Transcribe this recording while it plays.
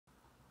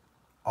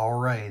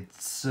Alright,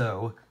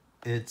 so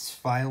it's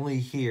finally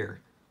here.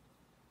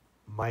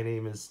 My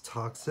name is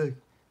Toxic,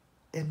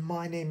 and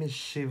my name is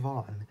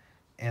Siobhan,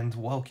 and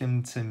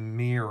welcome to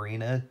Me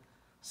Arena.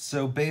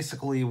 So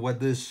basically,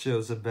 what this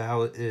show's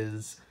about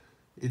is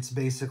it's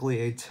basically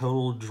a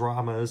total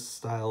drama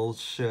style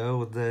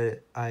show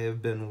that I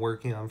have been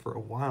working on for a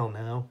while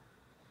now.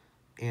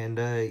 And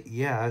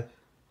yeah,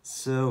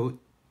 so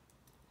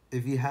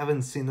if you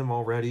haven't seen them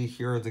already,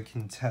 here are the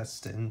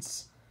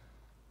contestants.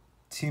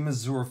 Team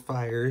Azure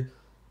Fire,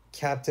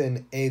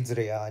 Captain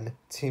Adrian.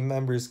 Team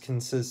members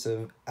consist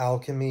of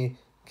Alchemy,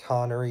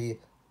 Connery,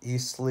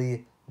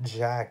 Eastley,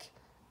 Jack,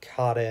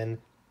 Cotton,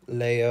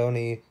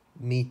 Leonie,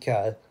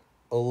 Mika,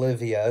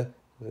 Olivia,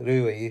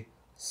 Rui,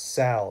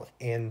 Sal,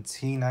 and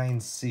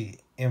T9C.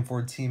 And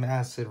for Team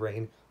Acid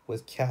Rain,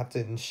 with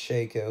Captain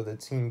Shaco, the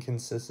team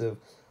consists of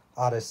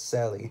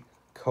Aracely,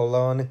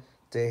 Colón,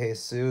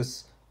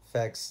 DeJesus,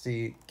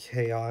 Fexty,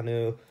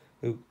 Keanu,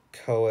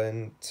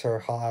 Koen,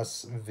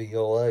 Trhaas,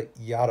 Viola,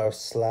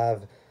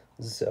 Yaroslav,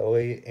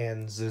 Zoey,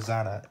 and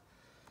Zuzana.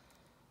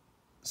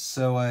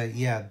 So,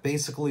 yeah,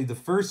 basically the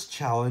first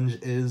challenge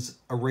is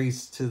a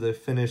race to the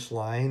finish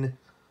line.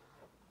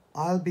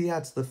 I'll be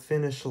at the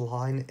finish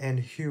line, and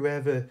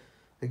whoever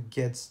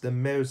gets the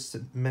most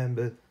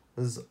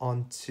members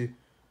onto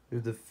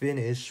the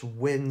finish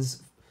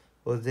wins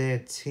for their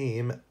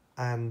team,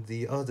 and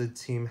the other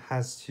team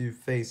has to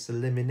face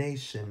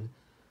elimination.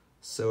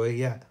 So,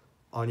 yeah,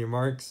 on your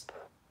marks,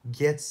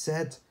 get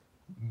set,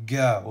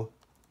 go.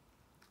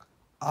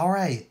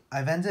 Alright,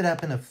 I've ended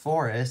up in a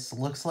forest.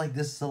 Looks like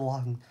this is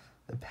along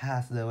the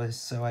path, though,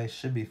 so I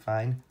should be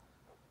fine.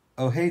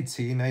 Oh, hey,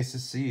 T, nice to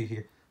see you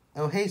here.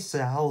 Oh, hey,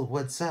 Sal,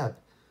 what's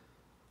up?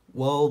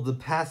 Well, the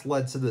path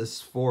led to this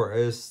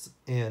forest,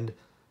 and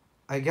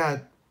I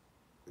got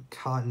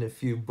caught in a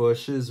few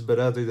bushes, but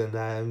other than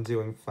that, I'm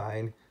doing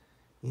fine.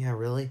 Yeah,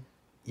 really?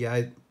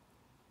 Yeah,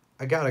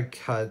 I got a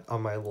cut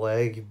on my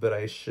leg, but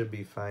I should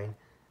be fine.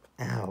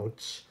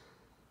 Ouch.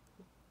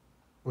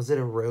 Was it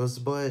a rose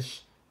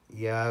bush?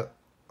 Yeah,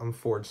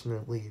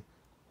 unfortunately.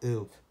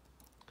 Ooh.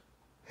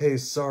 Hey,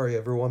 sorry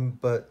everyone,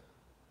 but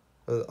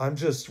I'm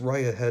just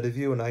right ahead of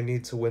you and I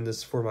need to win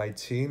this for my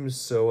team,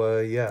 so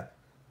yeah.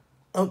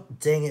 Oh,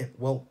 dang it.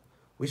 Well,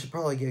 we should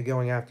probably get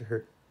going after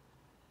her.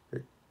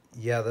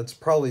 Yeah, that's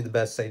probably the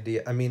best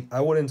idea. I mean,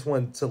 I wouldn't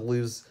want to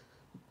lose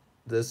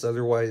this,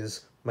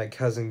 otherwise my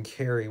cousin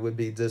Carrie would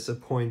be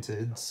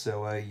disappointed,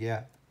 so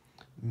yeah.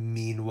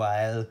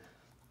 Meanwhile,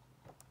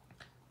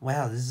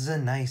 wow, this is a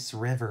nice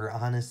river,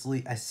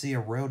 honestly. I see a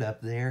road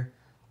up there.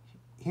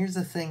 Here's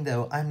the thing,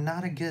 though. I'm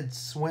not a good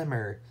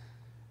swimmer.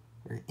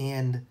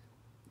 And,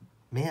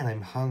 man,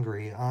 I'm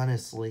hungry,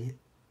 honestly.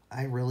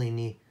 I really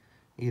need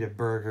a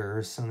burger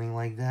or something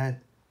like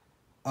that.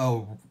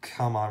 Oh,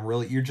 come on,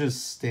 really? You're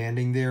just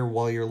standing there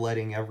while you're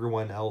letting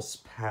everyone else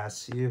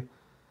pass you?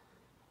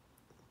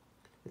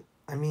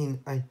 I mean,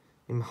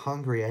 I'm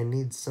hungry. I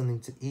need something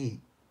to eat.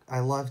 I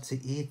love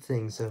to eat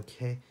things,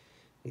 okay?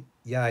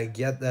 Yeah, I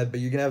get that, but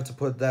you're gonna have to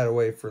put that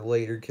away for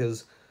later,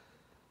 because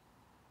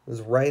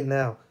right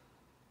now,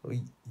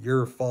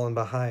 you're falling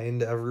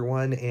behind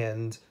everyone,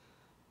 and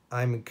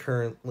I'm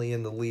currently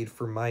in the lead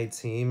for my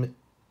team.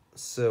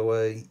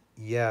 So,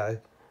 yeah,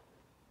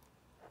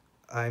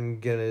 I'm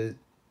gonna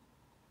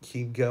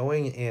keep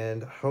going,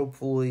 and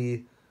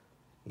hopefully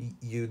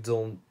you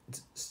don't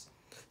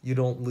you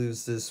don't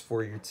lose this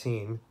for your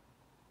team.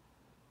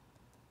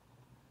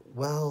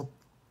 Well,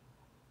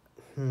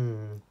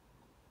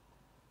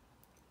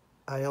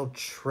 I'll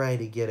try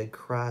to get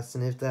across,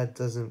 and if that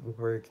doesn't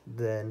work,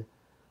 then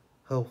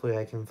hopefully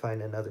I can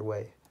find another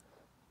way.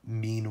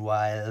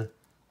 Meanwhile,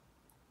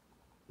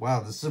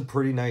 wow, this is a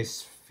pretty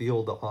nice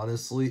field,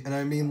 honestly. And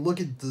I mean,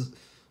 look at the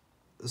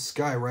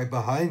sky right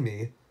behind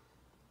me.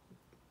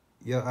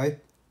 Yeah, I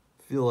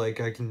feel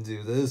like I can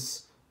do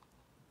this.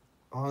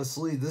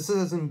 Honestly, this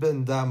hasn't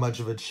been that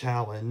much of a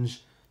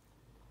challenge.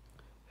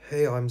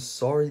 Hey, I'm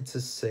sorry to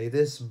say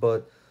this,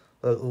 but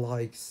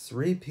like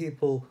 3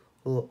 people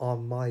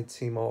on my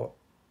team are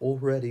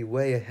already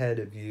way ahead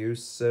of you.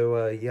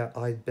 So yeah,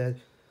 I bet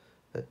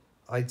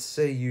I'd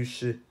say you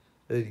should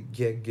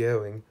get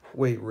going.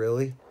 Wait,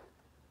 really?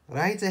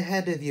 Right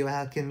ahead of you,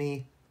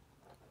 Alchemy.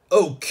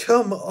 Oh,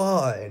 come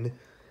on!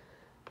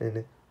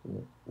 And,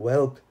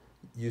 well,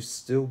 you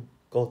still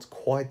got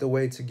quite the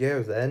way to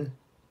go then.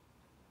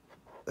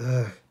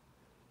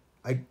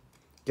 I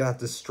got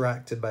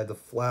distracted by the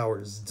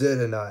flowers,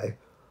 didn't I?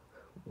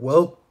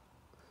 Well,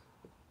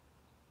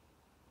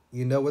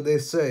 you know what they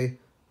say,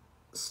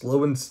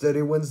 slow and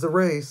steady wins the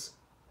race.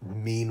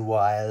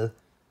 Meanwhile,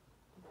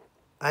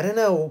 I don't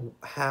know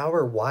how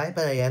or why,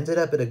 but I ended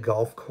up at a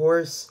golf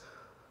course.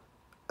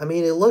 I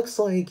mean, it looks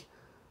like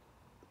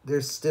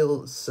there's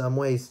still some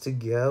ways to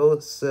go,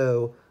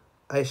 so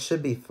I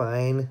should be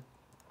fine.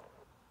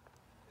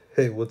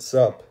 Hey, what's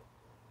up?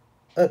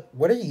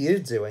 What are you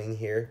doing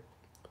here?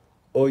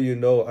 Oh,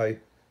 I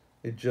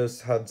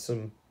just had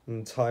some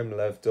time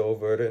left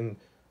over, and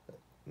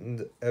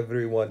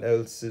everyone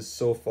else is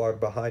so far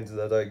behind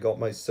that I got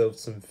myself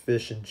some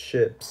fish and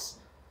chips.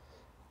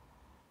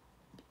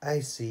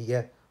 I see,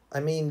 yeah. I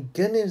mean,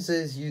 good news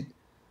is you're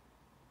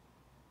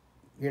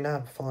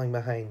not falling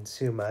behind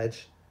too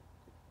much.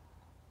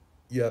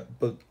 Yeah,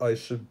 but I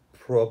should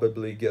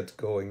probably get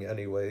going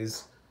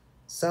anyways.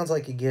 Sounds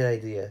like a good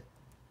idea.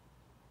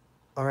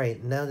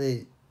 Alright, now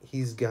that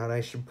he's gone,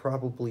 I should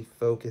probably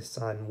focus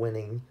on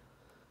winning.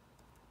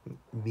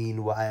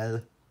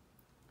 Meanwhile.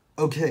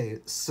 Okay,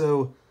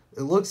 so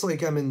it looks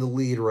like I'm in the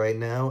lead right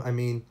now. I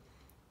mean,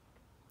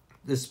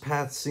 this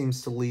path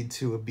seems to lead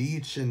to a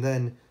beach and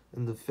then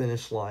in the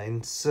finish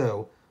line.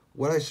 So,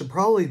 what I should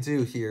probably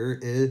do here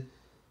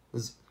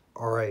is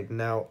alright,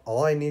 now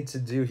all I need to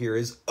do here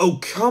is, oh,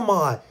 come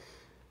on!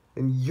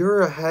 And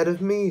you're ahead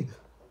of me?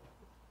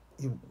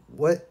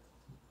 What?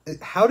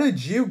 How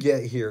did you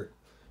get here?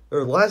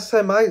 Or last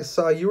time I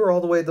saw you were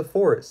all the way in the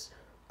forest.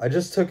 I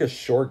just took a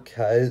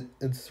shortcut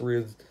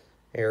through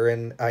there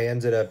and I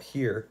ended up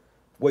here.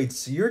 Wait,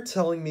 so you're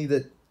telling me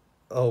that...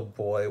 Oh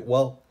boy,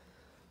 well,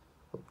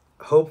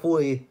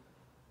 hopefully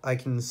I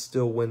can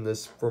still win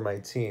this for my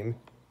team.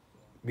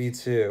 Me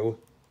too.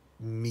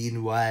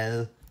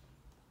 Meanwhile...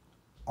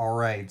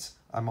 Alright,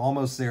 I'm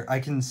almost there. I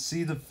can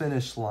see the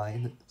finish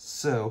line,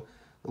 so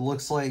it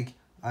looks like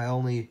I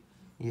only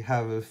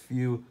have a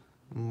few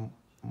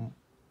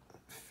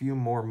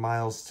more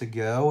miles to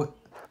go.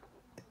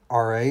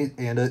 Alright,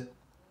 and it...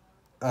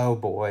 Oh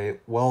boy,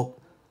 well,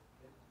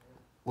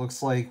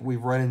 looks like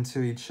we've run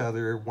into each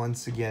other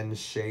once again,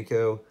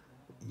 Shaco.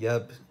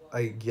 Yep,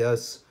 I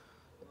guess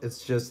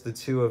it's just the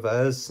two of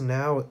us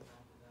now,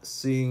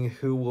 seeing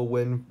who will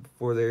win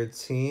for their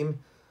team.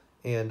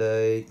 And,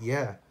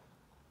 yeah.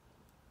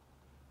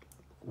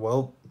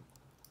 Well,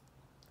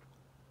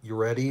 you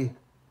ready?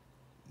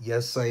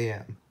 Yes, I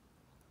am.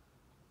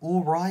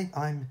 Alright,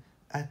 I'm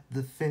at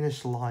the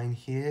finish line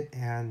here,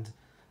 and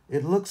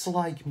it looks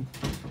like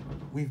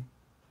we've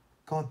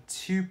got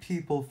two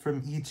people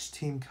from each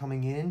team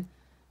coming in.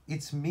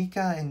 It's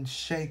Mika and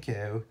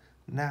Shaco.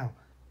 Now,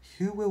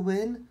 who will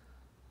win?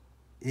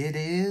 It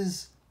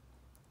is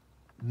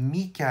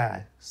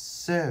Mika.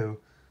 So,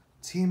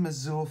 Team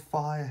Azure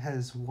Fire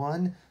has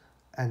won,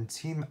 and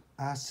Team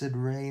Acid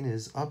Rain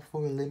is up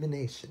for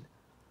elimination.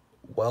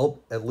 Well,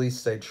 at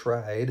least I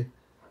tried.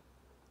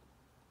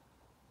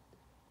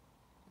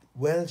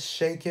 Well,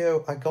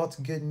 Shaco, I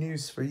got good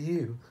news for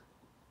you.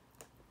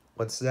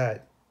 What's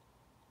that?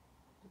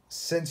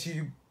 Since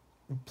you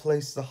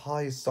placed the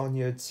highest on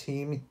your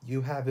team,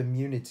 you have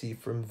immunity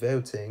from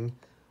voting.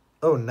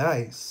 Oh,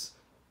 nice.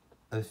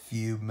 A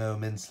few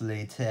moments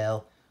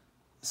later.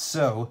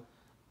 So,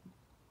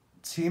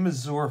 Team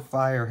Azure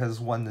Fire has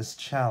won this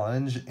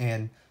challenge,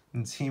 and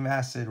Team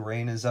Acid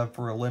Rain is up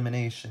for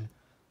elimination.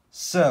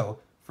 So,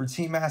 for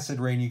Team Acid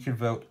Rain, you can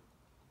vote...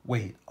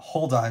 Wait,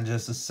 hold on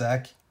just a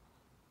sec.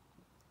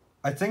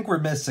 I think we're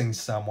missing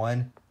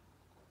someone.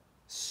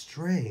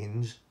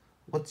 Strange?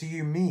 What do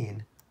you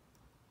mean?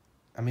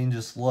 I mean,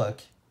 just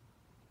look.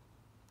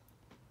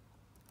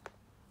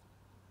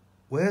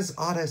 Where's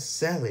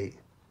Aracely?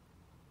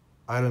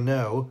 I don't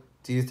know.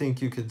 Do you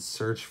think you could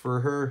search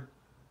for her?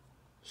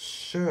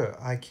 Sure,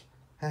 I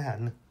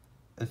can.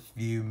 A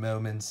few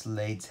moments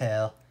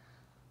later.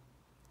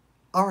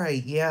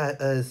 Alright,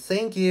 yeah,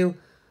 thank you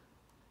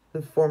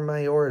for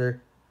my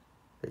order.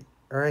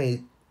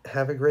 Alright,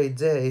 have a great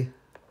day.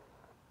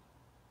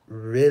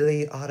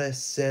 Really,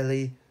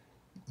 Aracely?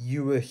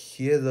 You were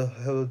here the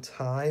whole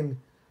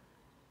time?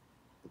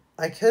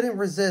 I couldn't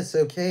resist,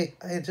 okay?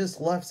 I just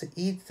love to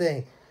eat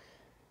things.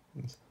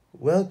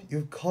 Well,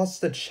 you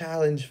caused a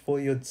challenge for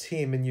your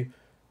team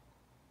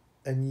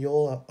and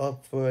you're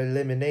up for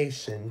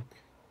elimination.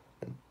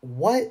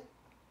 What?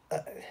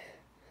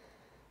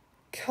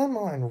 Come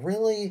on,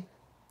 really?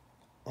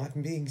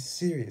 I'm being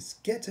serious.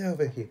 Get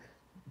over here.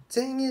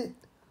 Dang it.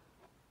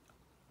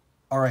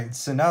 Alright,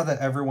 so now that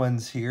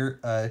everyone's here,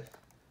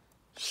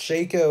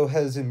 Shaco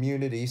has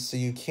immunity, so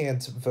you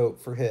can't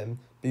vote for him.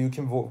 But you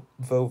can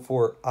vote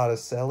for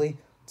Aracely.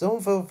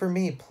 Don't vote for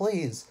me,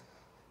 please.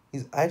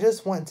 I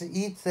just want to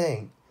eat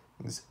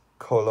things.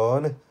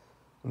 Colón.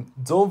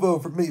 Don't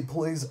vote for me,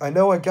 please. I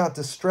know I got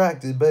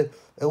distracted, but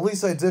at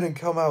least I didn't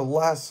come out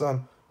last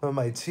on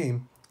my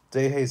team.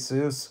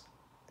 DeJesus.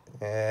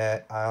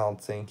 I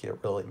don't think it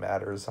really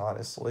matters,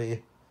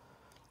 honestly.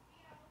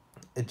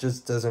 It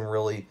just doesn't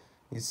really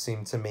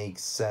seem to make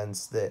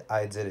sense that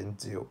I didn't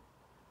do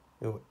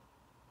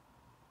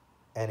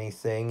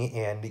anything,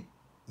 and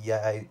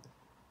yeah,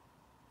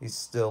 he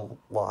still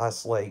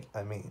lost. Like,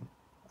 I mean,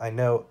 I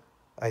know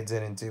I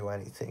didn't do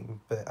anything,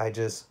 but I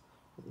just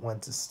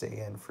want to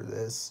stay in for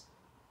this.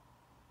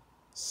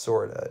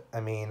 Sorta.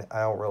 I mean,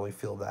 I don't really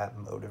feel that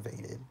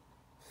motivated.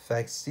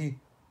 Fexty,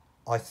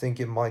 I think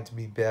it might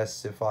be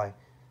best if I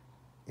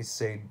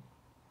say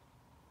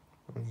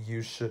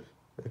you should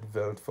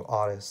vote for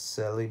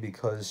Aracely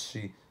because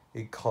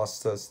it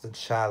cost us the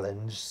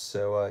challenge.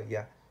 So,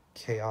 yeah.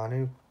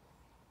 Keanu,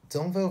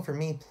 don't vote for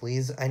me,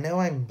 please. I know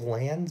I'm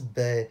bland,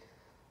 but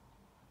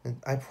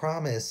I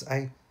promise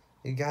I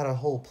got a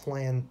whole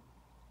plan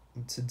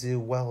to do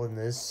well in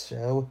this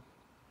show.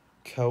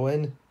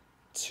 Koen,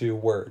 2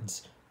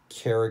 words.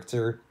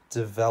 character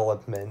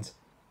development.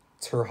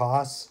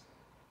 Trhaas,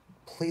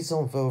 please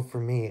don't vote for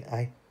me.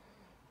 I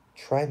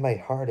tried my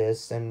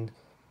hardest, and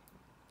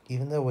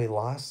even though we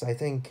lost, I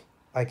think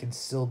I could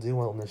still do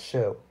well in the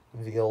show.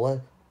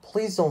 Viola,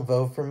 please don't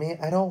vote for me.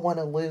 I don't want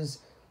to lose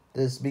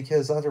this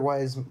because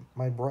otherwise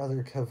my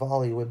brother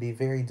Cavalli would be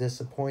very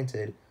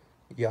disappointed.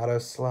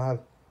 Yaroslav,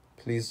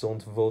 please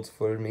don't vote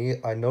for me.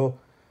 I know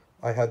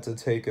I had to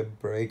take a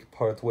break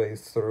partway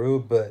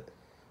through, but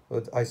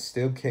I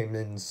still came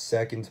in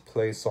second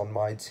place on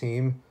my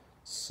team.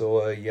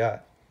 So, yeah.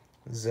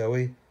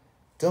 Zoey,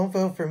 don't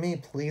vote for me,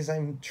 please.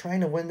 I'm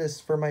trying to win this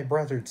for my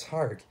brother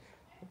Tark.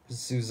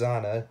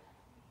 Zuzana,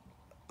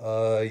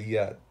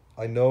 yeah.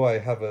 I know I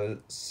have a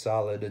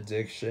solid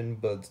addiction,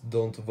 but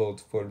don't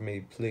vote for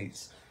me,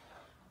 please.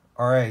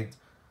 Alright.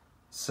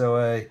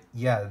 So,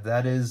 yeah,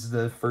 that is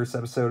the first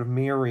episode of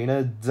Me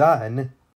Arena done.